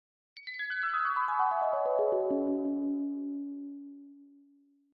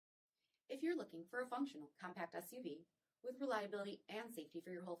If you're looking for a functional compact SUV with reliability and safety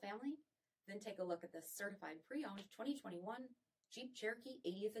for your whole family, then take a look at this certified pre-owned 2021 Jeep Cherokee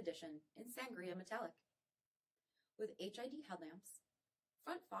 80th Edition in Sangria Metallic. With HID headlamps,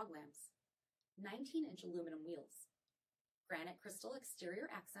 front fog lamps, 19-inch aluminum wheels, granite crystal exterior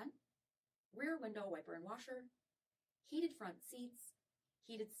accent, rear window wiper and washer, heated front seats,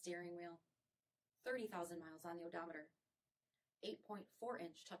 heated steering wheel, 30,000 miles on the odometer,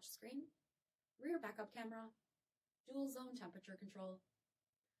 8.4-inch touchscreen, rear backup camera, dual zone temperature control,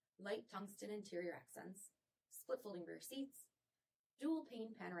 light tungsten interior accents, split folding rear seats, dual pane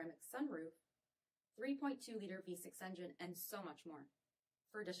panoramic sunroof, 3.2-liter V6 engine, and so much more.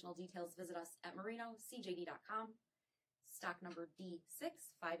 For additional details, visit us at marinocjd.com, stock number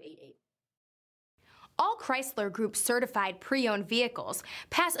D6588. All Chrysler Group certified pre-owned vehicles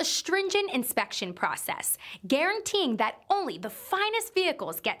pass a stringent inspection process, guaranteeing that only the finest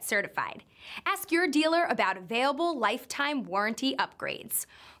vehicles get certified. Ask your dealer about available lifetime warranty upgrades.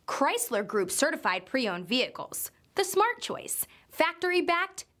 Chrysler Group certified pre-owned vehicles, the smart choice, factory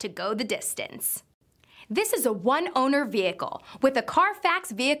backed to go the distance. This is a one-owner vehicle with a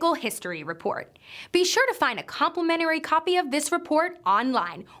CARFAX vehicle history report. Be sure to find a complimentary copy of this report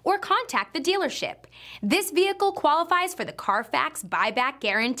online or contact the dealership. This vehicle qualifies for the CARFAX buyback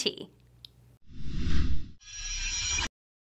guarantee.